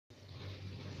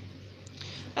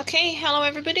Okay, hello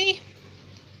everybody.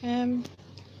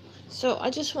 So I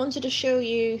just wanted to show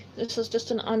you, this was just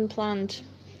an unplanned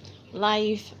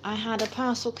live. I had a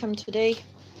parcel come today.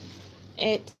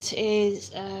 It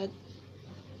is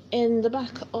in the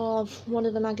back of one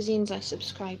of the magazines I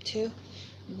subscribe to.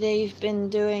 They've been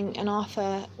doing an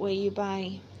offer where you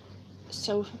buy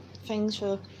things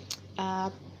for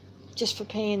just for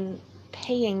paying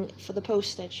for the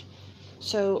postage.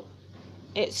 So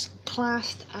it's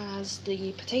classed as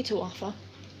the potato offer.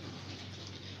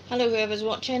 Hello whoever's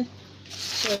watching.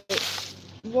 So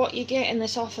what you get in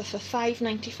this offer for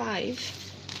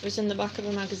 £5.95 was in the back of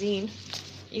a magazine.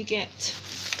 You get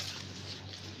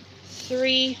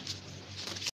 3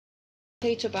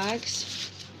 potato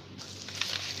bags.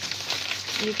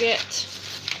 You get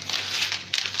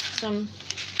some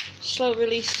slow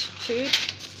release food.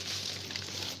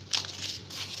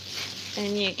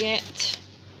 And you get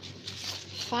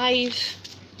 5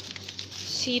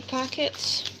 seed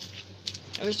packets.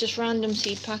 It was just random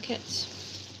seed packets.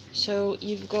 So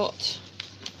you've got,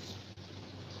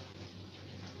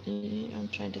 I'm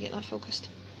trying to get that focused,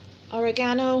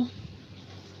 oregano,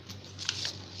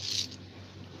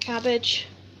 cabbage.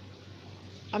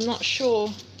 I'm not sure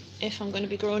if I'm going to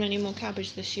be growing any more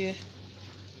cabbage this year.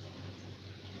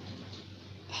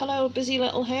 Hello, busy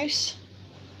little house.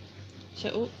 So,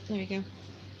 oh, there we go.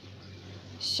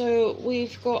 So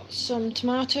we've got some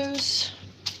tomatoes,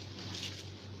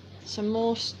 some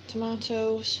more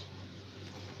tomatoes,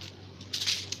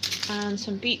 and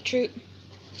some beetroot.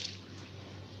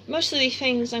 Most of the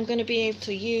things I'm going to be able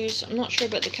to use. I'm not sure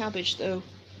about the cabbage though,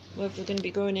 whether we're going to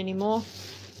be growing any more.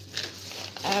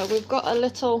 We've got a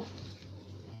little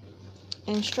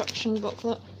instruction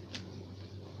booklet.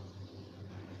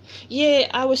 Yeah,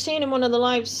 I was saying in one of the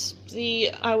lives,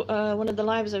 one of the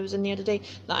lives I was in the other day,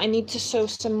 that I need to sow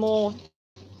some more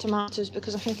tomatoes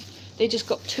because I think they just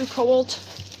got too cold,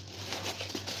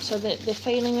 so they're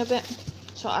failing a bit.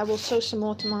 So I will sow some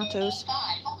more tomatoes.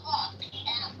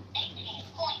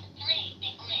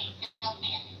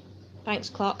 Thanks,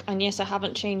 clock. And yes, I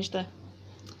haven't changed the.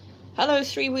 Hello,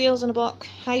 3 wheels and a block.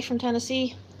 Hi from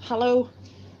Tennessee. Hello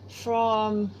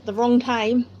from the wrong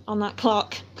time on that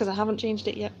clock because I haven't changed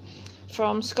it yet.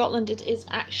 From Scotland, it is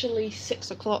actually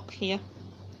 6 o'clock here.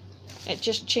 It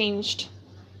just changed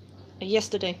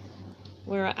yesterday.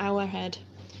 We're an hour ahead.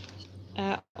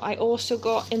 I also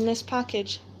got in this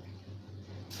package.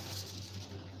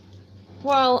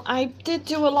 Well, I did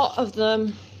do a lot of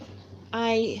them.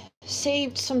 I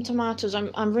saved some tomatoes.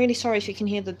 I'm really sorry if you can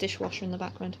hear the dishwasher in the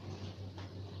background.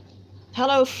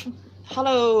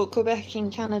 Hello, Quebec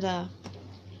in Canada.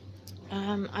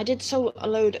 I did sow a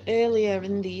load earlier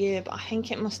in the year, but I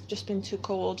think it must have just been too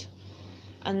cold,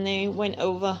 and they went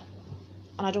over,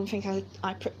 and I don't think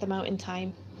I pricked them out in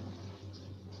time.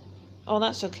 Oh,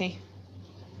 that's okay.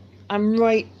 I'm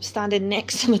right standing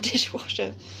next to the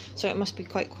dishwasher, so it must be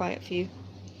quite quiet for you.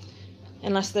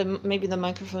 Unless maybe the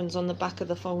microphone's on the back of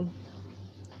the phone.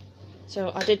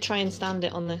 So I did try and stand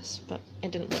it on this, but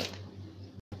it didn't work.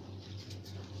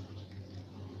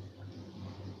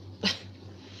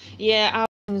 Yeah, our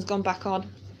thing's gone back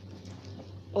on.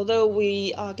 Although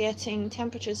we are getting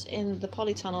temperatures in the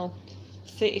polytunnel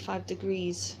 35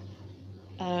 degrees,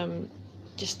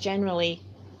 just generally,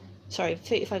 sorry,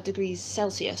 35 degrees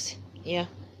Celsius, yeah.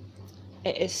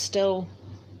 It is still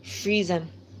freezing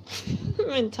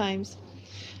in times.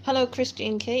 Hello, Christy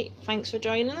and Kate, thanks for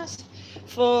joining us.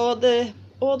 For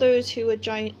all those who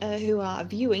are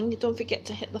viewing, don't forget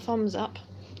to hit the thumbs up.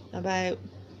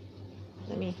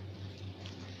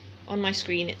 On my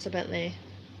screen it's about there.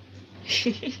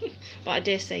 But I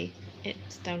dare say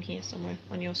it's down here somewhere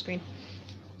on your screen.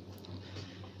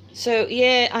 So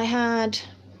yeah, I had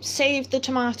saved the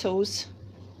tomatoes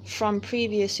from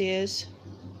previous years.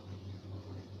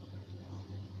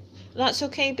 That's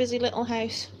okay, busy little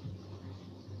house.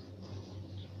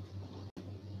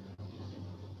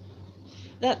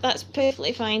 That's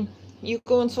perfectly fine. You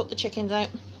go and sort the chickens out.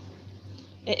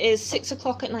 It is 6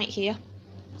 o'clock at night here,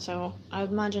 so I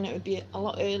would imagine it would be a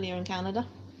lot earlier in Canada.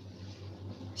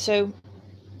 So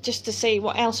just to say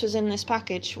what else was in this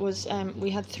package was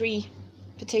we had 3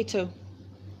 potato.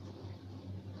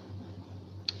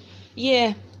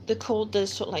 Yeah, the cold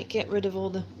does sort of like get rid of all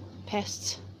the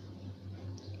pests.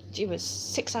 Gee, was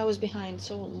 6 hours behind,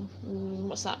 so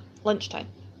what's that? Lunchtime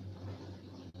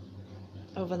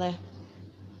over there.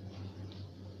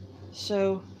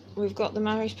 So we've got the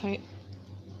marriage pipe.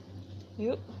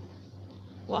 Yep.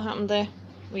 What happened there?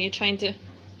 Were you trying to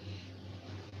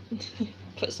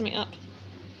put something up?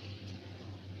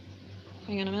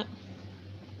 Hang on a minute.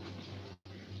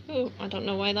 Oh, I don't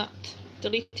know why that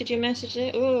Deleted your message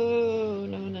there? Oh,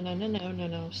 no, no, no, no, no, no,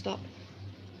 no, stop.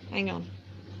 Hang on.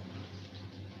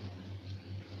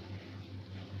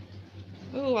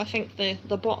 Oh, I think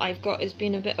the bot I've got is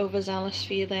being a bit overzealous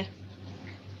for you there.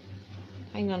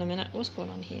 Hang on a minute, what's going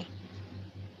on here?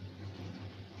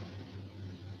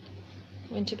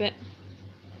 Went a bit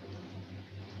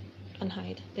and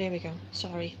hide. There we go.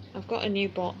 Sorry, I've got a new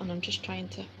bot and I'm just trying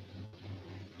to.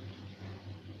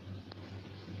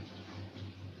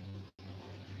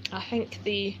 I think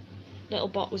the little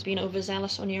bot was being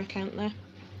overzealous on your account there.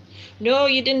 No,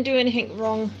 you didn't do anything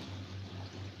wrong.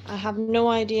 I have no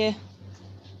idea.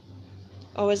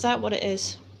 Oh, is that what it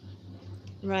is?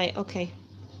 Right, okay.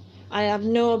 I have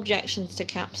no objections to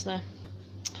caps there.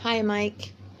 Hi,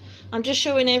 Mike. I'm just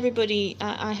showing everybody.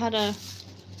 I had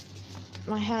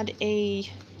a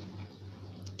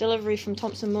delivery from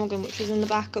Thompson Morgan, which was in the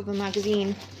back of a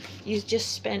magazine. You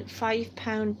just spent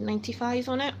 £5.95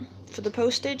 on it for the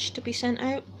postage to be sent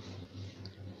out.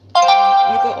 You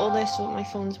got all this. Oh, my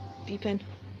phone's beeping.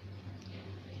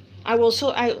 I will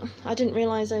sort out. I didn't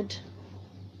realise I'd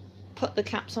put the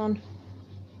caps on.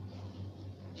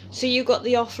 So you got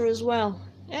the offer as well.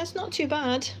 Yeah, it's not too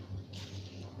bad.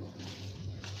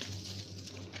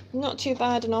 Not too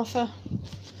bad an offer.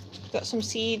 Got some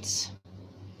seeds.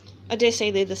 I dare say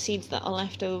they're the seeds that are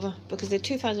left over because they're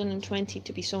 2020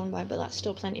 to be sown by, but that's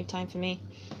still plenty of time for me.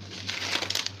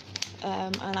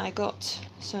 And I got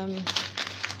some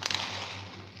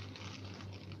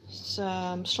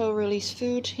slow release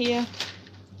food here.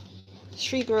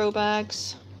 3 grow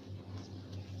bags.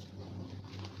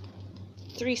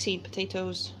 3 seed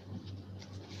potatoes.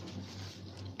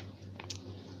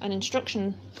 An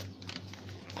instruction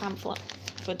pamphlet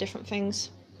for different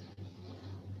things.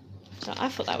 So I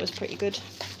thought that was pretty good,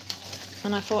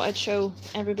 and I thought I'd show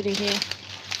everybody here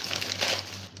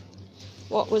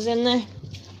what was in there.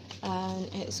 And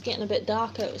it's getting a bit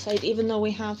dark outside, even though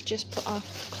we have just put our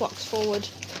clocks forward.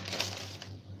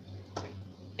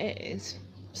 It is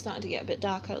starting to get a bit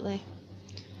dark out there.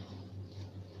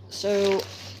 So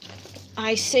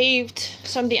I saved,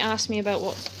 somebody asked me about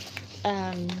what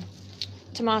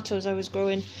tomatoes I was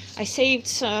growing. I saved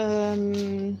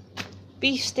some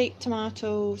beefsteak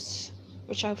tomatoes,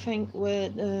 which I think were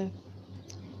the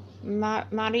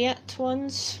Mariette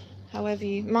ones, however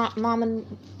you,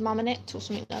 Marmonette or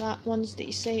something like that, ones that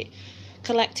you say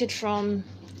collected from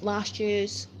last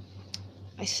year's.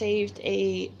 I saved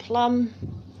a plum,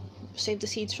 saved the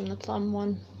seeds from the plum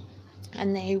one,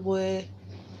 and they were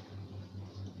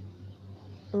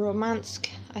Romansk,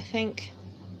 I think.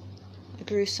 I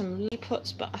grew some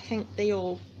Liputs, but I think they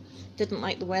all didn't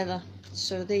like the weather,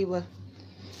 so they were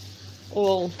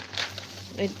all,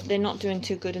 they're not doing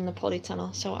too good in the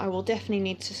polytunnel, so I will definitely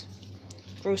need to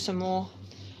grow some more.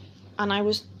 And I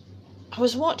was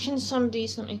watching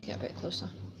somebody's, let me get a bit closer,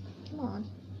 come on.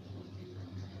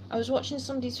 I was watching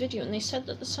somebody's video and they said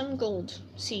that the sun gold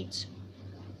seeds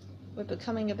were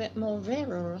becoming a bit more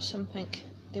rarer or something.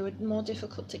 They were more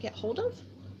difficult to get hold of,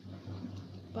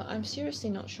 but I'm seriously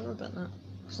not sure about that,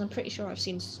 because I'm pretty sure I've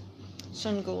seen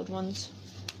sun gold ones.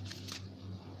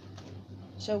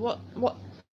 So what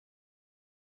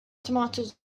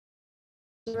tomatoes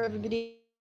are everybody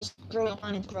growing,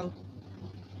 planning to grow?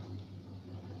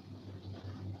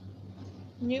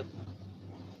 Nope.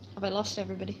 Have I lost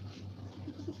everybody?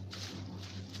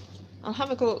 I'll have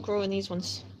a go at growing these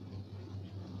ones.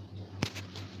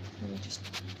 Let me just,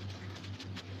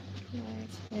 right,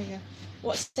 there you go.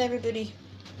 What's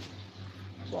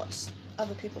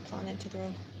other people planning to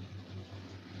grow?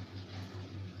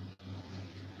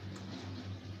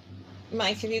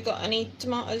 Mike, have you got any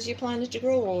tomatoes you're planning to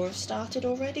grow or have started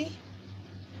already?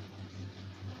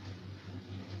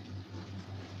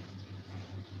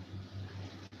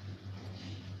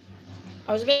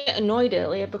 I was a bit annoyed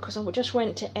earlier because I just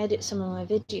went to edit some of my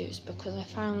videos because I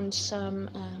found some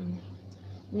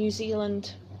New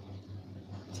Zealand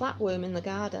flatworm in the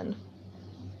garden,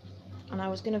 and I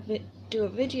was going to do a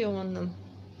video on them,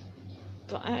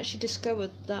 but I actually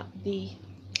discovered that the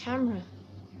camera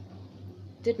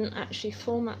didn't actually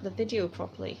format the video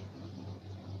properly.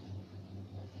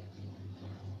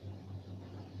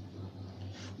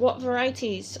 What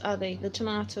varieties are they, the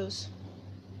tomatoes?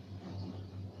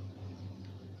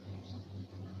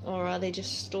 Or are they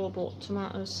just store-bought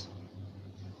tomatoes?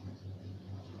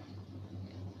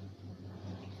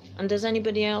 And does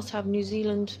anybody else have New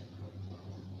Zealand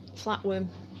flatworm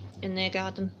in their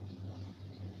garden?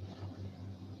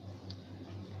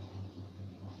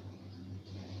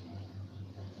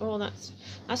 Oh, that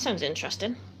sounds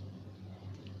interesting.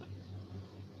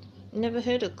 Never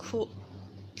heard of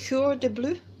Coeur de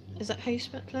Bleu? Is that how you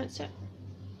pronounce it?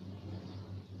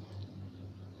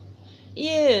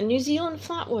 Yeah, New Zealand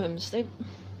flatworms. They're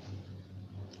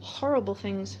horrible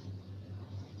things.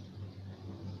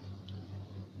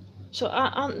 So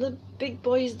aren't the big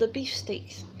boys the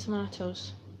beefsteak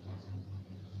tomatoes?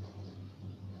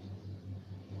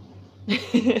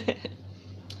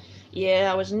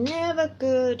 Yeah, I was never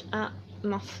good at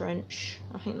my French.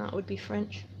 I think that would be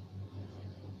French.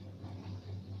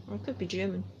 Or it could be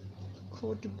German.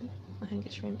 I think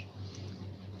it's French.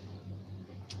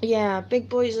 Yeah, big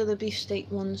boys are the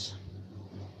beefsteak ones.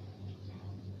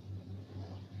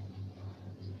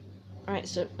 Right,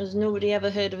 so has nobody ever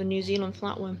heard of a New Zealand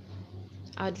flatworm?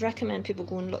 I'd recommend people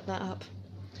go and look that up.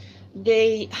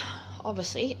 They,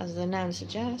 obviously, as the noun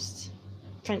suggests,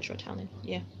 French or Italian,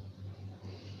 yeah.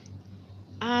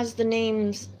 As the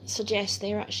name suggests,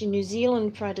 they're actually New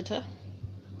Zealand predator.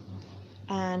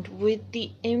 And with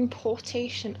the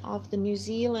importation of the New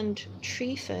Zealand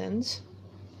tree ferns,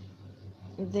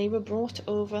 they were brought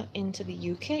over into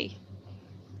the UK.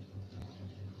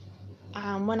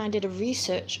 And when I did a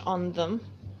research on them,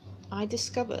 I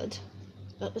discovered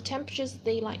that the temperatures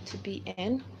they like to be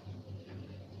in,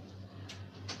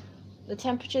 do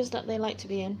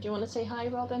you want to say hi,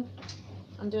 Robin?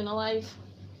 I'm doing a live.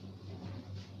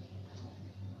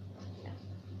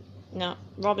 No,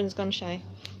 Robin's gone shy.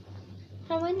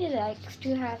 How many likes do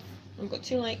you have? I've got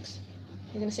 2 likes.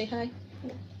 You gonna say hi?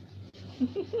 No.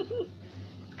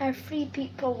 I have 3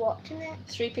 people watching it.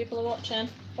 3 people are watching.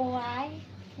 Why?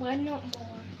 Why not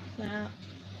more? Nah.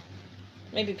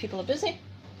 Maybe people are busy.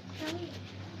 Can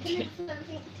I have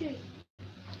something to eat?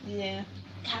 Yeah.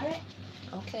 Carrot?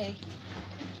 Okay.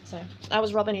 So that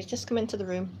was Robin. He's just come into the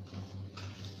room.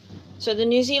 So the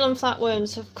New Zealand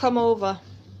flatworms have come over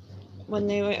when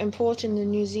they were importing the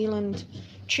New Zealand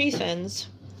tree ferns,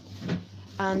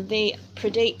 and they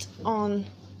predate on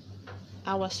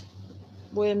our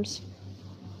worms.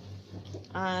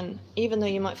 And even though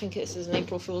you might think it's an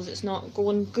April Fool's, it's not. Go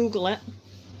and Google it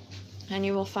and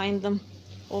you will find them,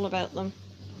 all about them.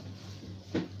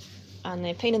 And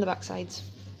they're a pain in the backsides.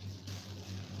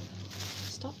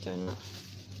 Stop doing that.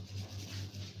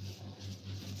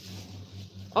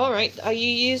 Alright, are you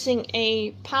using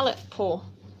a pallet paw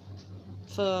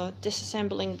for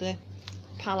disassembling the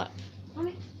pallet?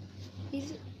 Mommy,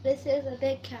 this is a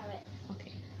big carrot.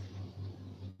 Okay.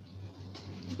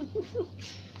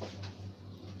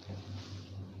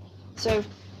 So,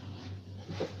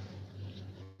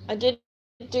 I did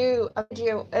do a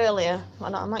video earlier,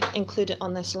 and I might include it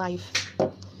on this live.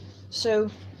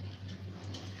 So,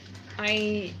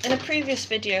 in a previous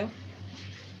video,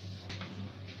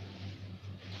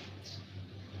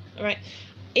 right,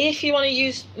 if you want to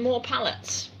use more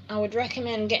pallets, I would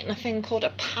recommend getting a thing called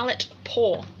a pallet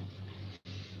paw.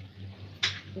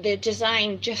 They're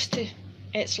designed just to,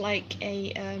 it's like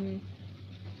a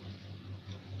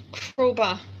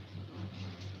crowbar,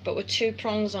 but with 2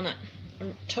 prongs on it.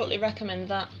 I totally recommend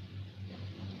that.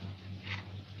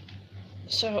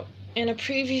 So in a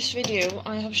previous video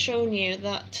I have shown you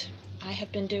that I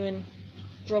have been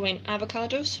growing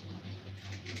avocados,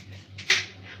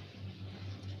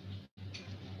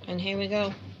 and here we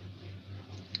go.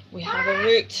 We have a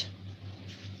root.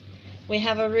 We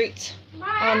have a root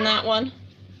on that one.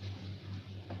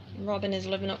 Robin is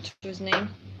living up to his name,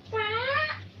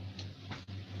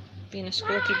 being a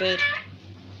squawky bird.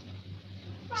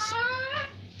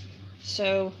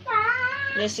 So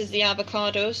this is the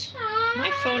avocados.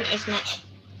 My phone is not.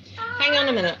 Hang on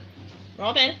a minute,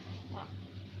 Robin.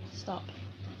 Stop.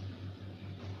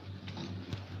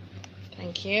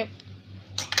 Thank you.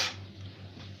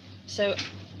 So,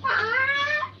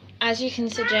 as you can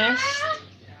suggest,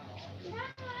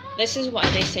 this is why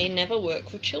they say never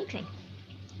work with children.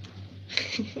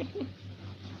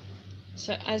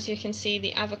 So as you can see,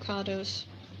 the avocados,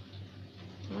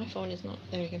 my phone is not,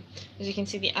 there we go. As you can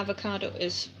see, the avocado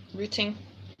is rooting.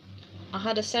 I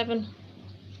had a 7.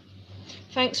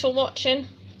 Thanks for watching.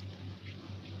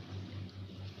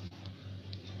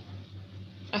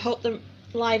 I hope the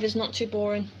live is not too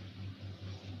boring.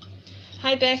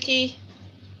 Hi Becky.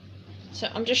 So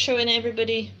I'm just showing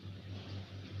everybody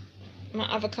my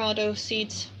avocado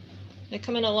seeds. They're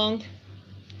coming along,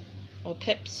 or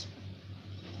pips.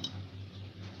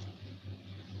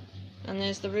 And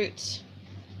there's the roots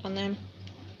on them.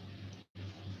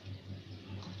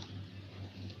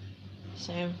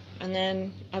 So, and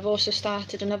then I've also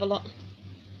started another lot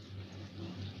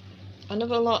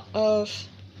of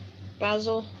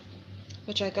basil,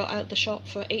 which I got out the shop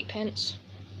for 8p.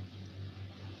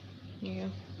 There you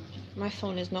go. My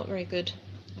phone is not very good,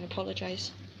 I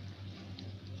apologise.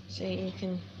 So you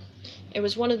can, it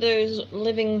was one of those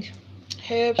living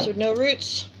herbs with no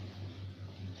roots,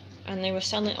 and they were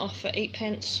selling it off for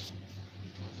 8p.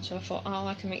 So I thought, oh,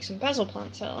 I can make some basil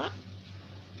plants out of that.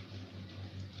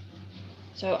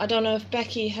 So I don't know if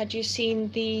Becky, had you seen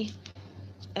the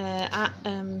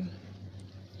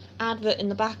advert in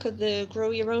the back of the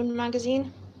Grow Your Own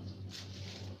magazine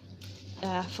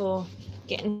for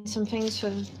getting some things for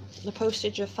the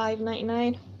postage of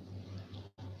 $5.99?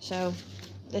 So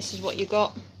this is what you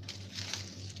got: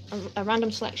 a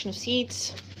random selection of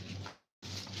seeds,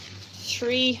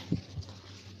 3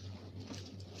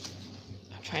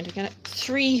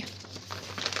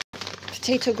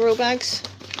 potato grow bags.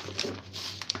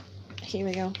 Here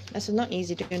we go. This is not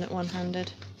easy doing it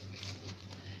one-handed.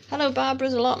 Hello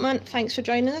Barbara's allotment, thanks for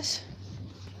joining us.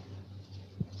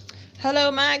 Hello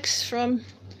Max from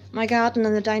my garden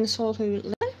and the dinosaur who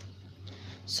live.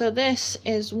 So this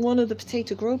is one of the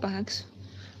potato grow bags,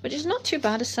 which is not too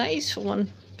bad a size for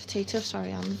one potato.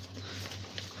 Sorry,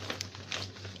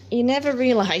 you never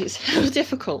realise how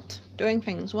difficult doing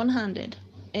things one-handed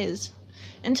is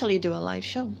until you do a live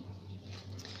show.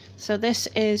 So this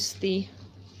is the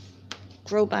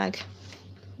grow bag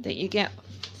that you get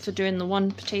for doing the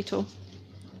one potato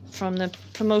from the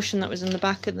promotion that was in the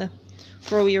back of the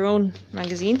Grow Your Own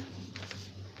magazine.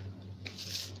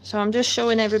 So I'm just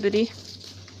showing everybody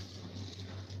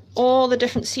all the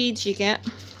different seeds you get,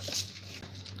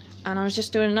 and I was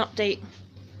just doing an update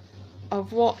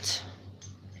of what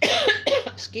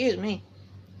excuse me.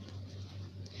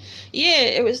 Yeah,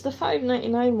 it was the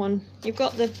 $5.99 one. You've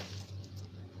got the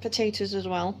potatoes as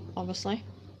well, obviously.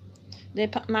 The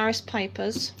Maris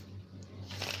Pipers,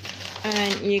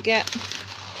 and you get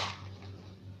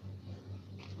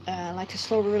like a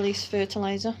slow release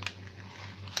fertilizer.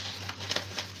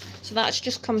 So that's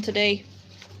just come today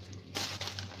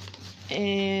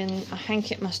in, I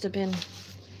think it must have been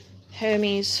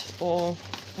Hermes or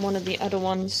one of the other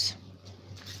ones,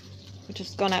 which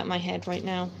has gone out of my head right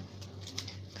now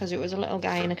because it was a little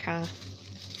guy in a car.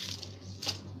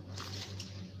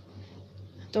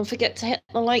 Don't forget to hit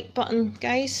the like button,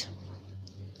 guys.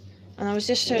 And I was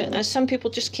just, as some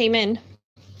people just came in,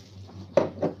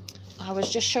 I was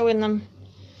just showing them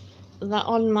that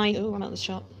on my, oh, I'm at the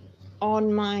shop,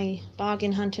 on my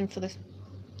bargain hunting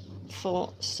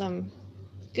for some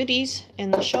goodies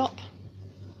in the shop,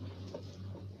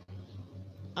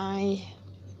 I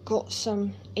got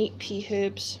some 8p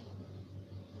herbs.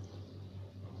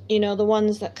 You know, the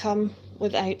ones that come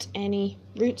without any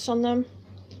roots on them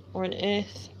or an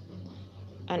earth,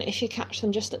 and if you catch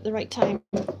them just at the right time,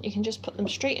 you can just put them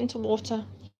straight into water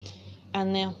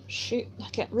and they'll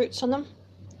get roots on them.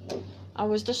 I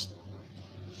was just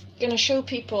gonna show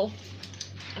people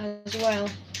as well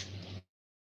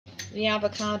the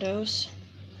avocados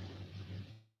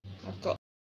I've got,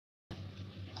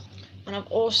 and I've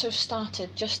also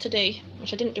started just today,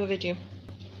 which I didn't do a video.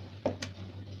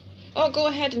 Oh, go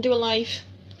ahead and do a live.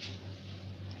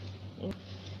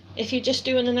 If you just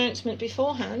do an announcement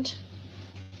beforehand,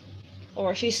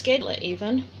 or if you schedule it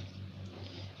even,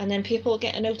 and then people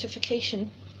get a notification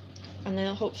and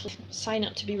they'll hopefully sign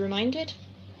up to be reminded.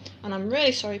 And I'm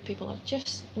really sorry people, I've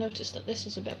just noticed that this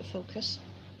is a bit of a focus.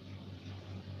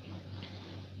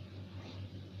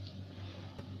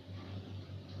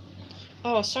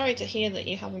 Oh, sorry to hear that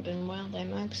you haven't been well there,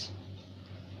 Mags.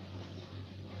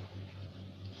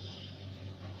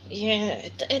 Yeah,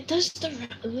 it does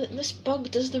this bug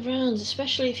does the rounds,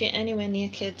 especially if you're anywhere near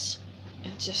kids.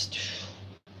 It just...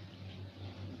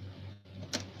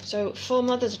 So for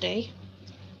Mother's Day,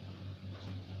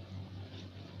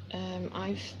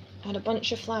 I've had a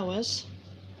bunch of flowers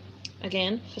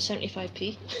again for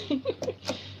 75p.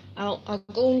 I'll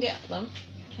go and get them.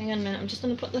 Hang on a minute, I'm just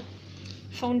going to put the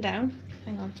phone down.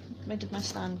 Hang on, where did my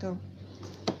stand go?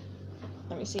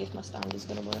 Let me see if my stand is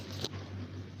going to work.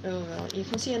 Oh, well, you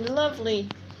can see a lovely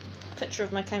picture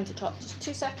of my countertop. Just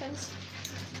 2 seconds.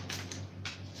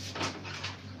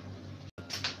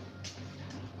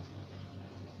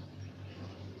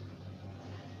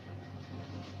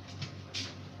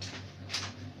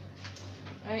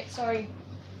 Right, sorry.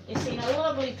 You've seen a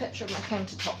lovely picture of my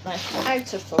countertop now.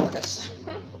 Out of focus.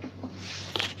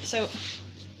 So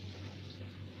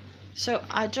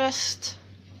I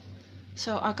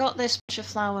got this bunch of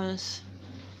flowers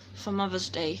for Mother's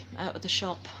Day out of the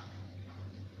shop.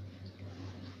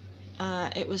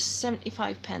 It was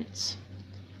 75p,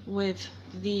 with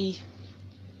the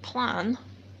plan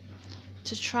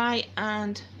to try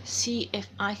and see if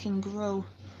I can grow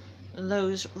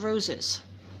those roses.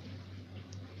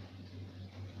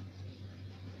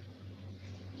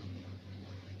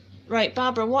 Right,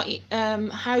 Barbara,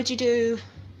 how do you do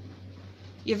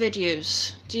your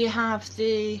videos? Do you have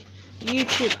the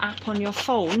YouTube app on your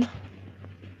phone,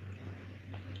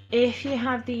 if you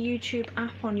have the YouTube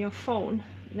app on your phone,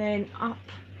 then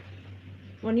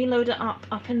when you load it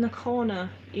up in the corner,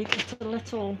 you get a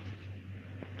little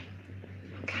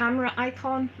camera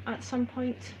icon at some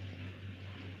point,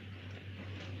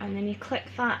 and then you click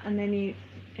that, and then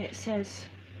it says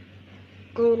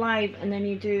go live, and then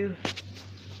you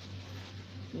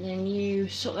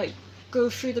sort of like go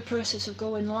through the process of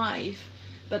going live,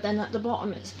 but then at the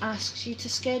bottom it asks you to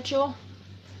schedule,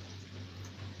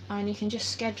 and you can just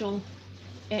schedule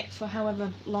it for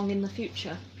however long in the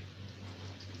future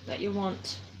that you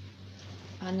want,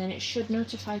 and then it should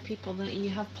notify people that you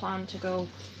have planned to go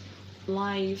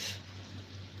live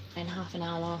in half an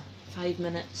hour, 5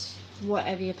 minutes,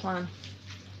 whatever you plan.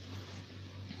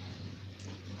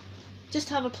 Just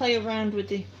have a play around with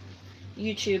the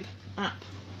YouTube app,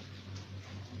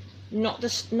 not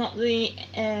the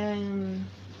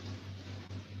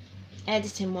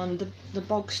editing one, the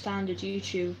bog standard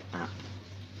YouTube app.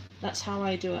 That's how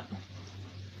I do it.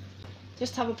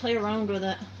 Just have a play around with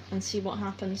it and see what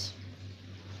happens.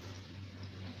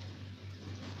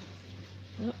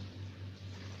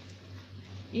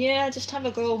 Yeah, just have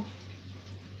a go.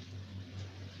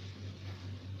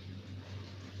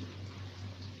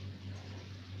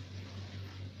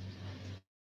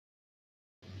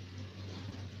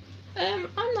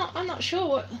 I'm not sure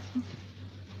what.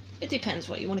 It depends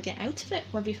what you want to get out of it,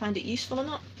 whether you find it useful or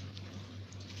not.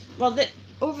 Well,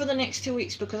 over the next 2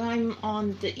 weeks, because I'm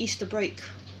on the Easter break,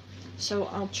 so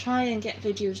I'll try and get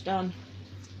videos done,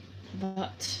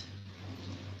 but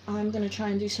I'm going to try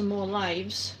and do some more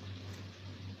lives,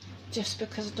 just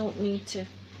because I don't need to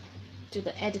do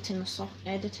the editing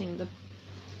the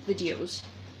videos.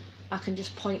 I can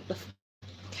just point the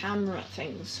camera at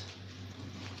things.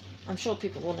 I'm sure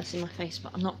people want to see my face,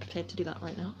 but I'm not prepared to do that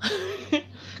right now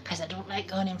because I don't like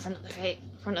going in front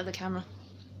of the camera.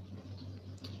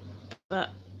 But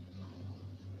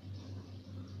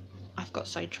I've got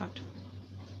sidetracked.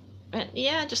 But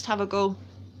yeah, just have a go.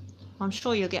 I'm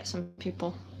sure you'll get some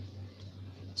people.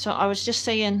 So I was just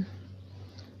saying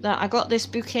that I got this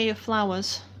bouquet of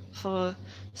flowers for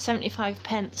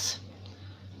 75p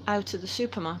out of the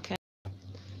supermarket,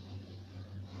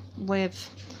 with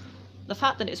the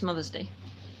fact that it's Mother's Day,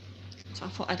 so I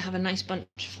thought I'd have a nice bunch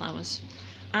of flowers,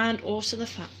 and also the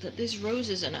fact that there's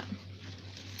roses in it.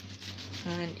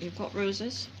 And you've got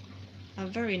roses, a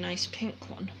very nice pink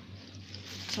one,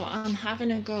 so I'm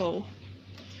having a go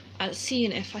at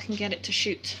seeing if I can get it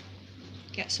to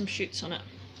get some shoots on it.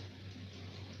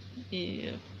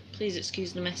 Yeah, please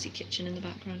excuse the messy kitchen in the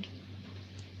background.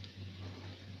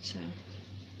 So,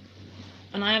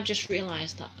 and I have just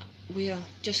realised that we are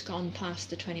just gone past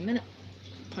the 20-minute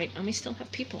point and we still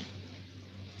have people.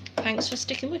 Thanks for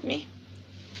sticking with me.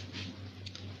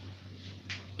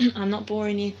 I'm not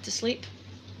boring you to sleep,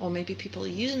 or maybe people are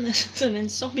using this as an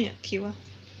insomnia cure.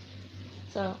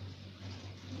 So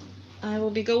I will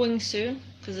be going soon,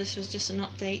 because this was just an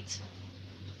update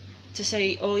to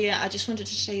say, oh yeah, I just wanted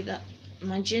to say that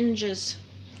my gingers,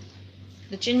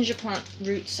 the ginger plant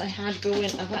roots I had going,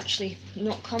 have actually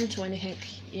not come to anything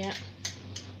yet.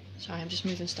 Sorry, I'm just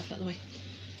moving stuff out of the way.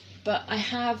 But I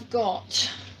have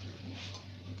got,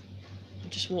 I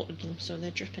just watered them so they're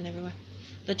dripping everywhere.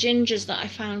 The gingers that I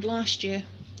found last year,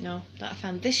 no, that I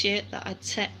found this year, that I'd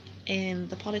set in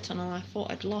the polytunnel, I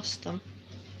thought I'd lost them,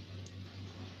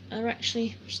 are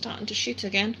actually starting to shoot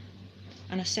again,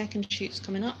 and a second shoot's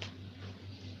coming up.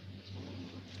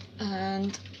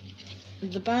 And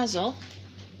the basil,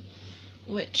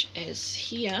 which is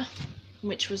here,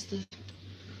 which was the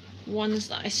ones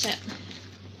that I set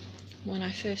when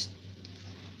I first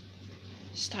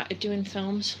started doing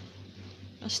films,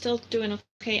 are still doing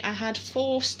okay. I had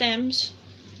 4 stems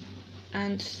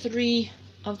and 3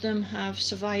 of them have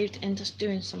survived into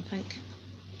doing something.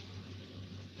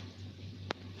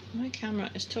 My camera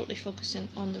is totally focusing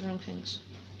on the wrong things.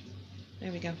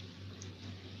 There we go.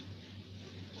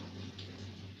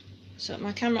 So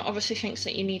my camera obviously thinks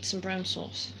that you need some brown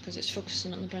sauce because it's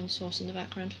focusing on the brown sauce in the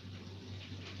background.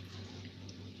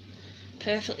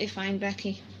 Perfectly fine,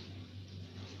 Becky.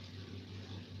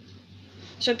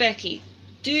 So Becky,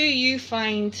 do you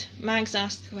find, Mags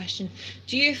asked the question,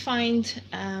 do you find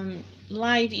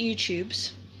live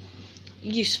YouTubes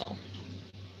useful?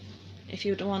 If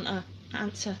you would want to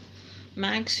answer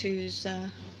Mags, who's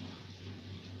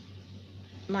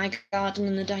my garden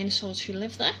and the dinosaurs who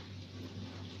live there.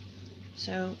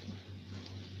 So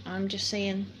I'm just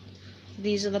saying,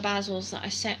 these are the basils that I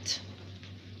set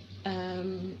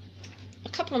a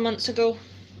couple of months ago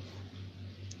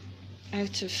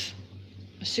out of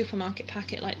a supermarket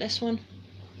packet like this one.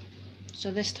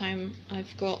 So this time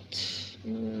I've got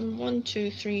 1,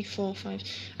 2, 3, 4, 5.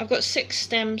 I've got 6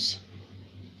 stems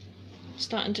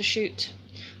starting to shoot.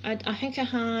 I think I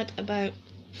had about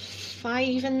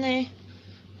 5 in there.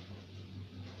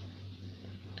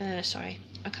 Sorry,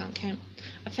 I can't count.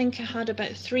 I think I had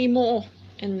about 3 more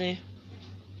in there.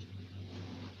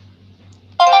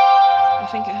 I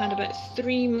think I had about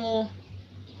 3 more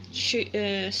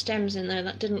stems in there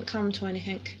that didn't come to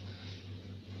anything.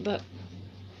 But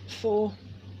for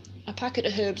a packet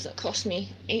of herbs that cost me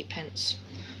 8p,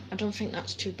 I don't think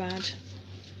that's too bad.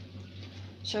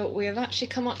 So we have actually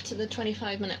come up to the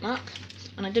 25-minute mark,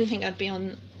 and I didn't think I'd be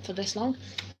on for this long.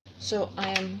 So I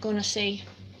am going to say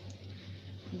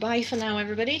bye for now,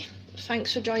 everybody.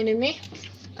 Thanks for joining me,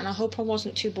 and I hope I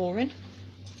wasn't too boring.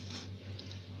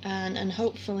 And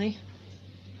hopefully,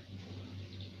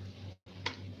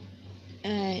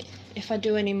 if I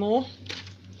do any more,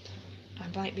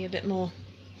 I might be a bit more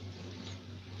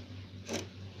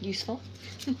useful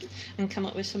and come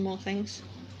up with some more things.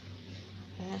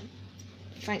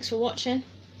 Thanks for watching.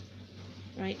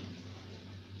 Right,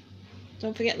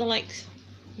 don't forget the likes,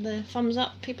 the thumbs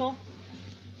up, people,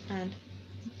 and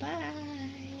bye.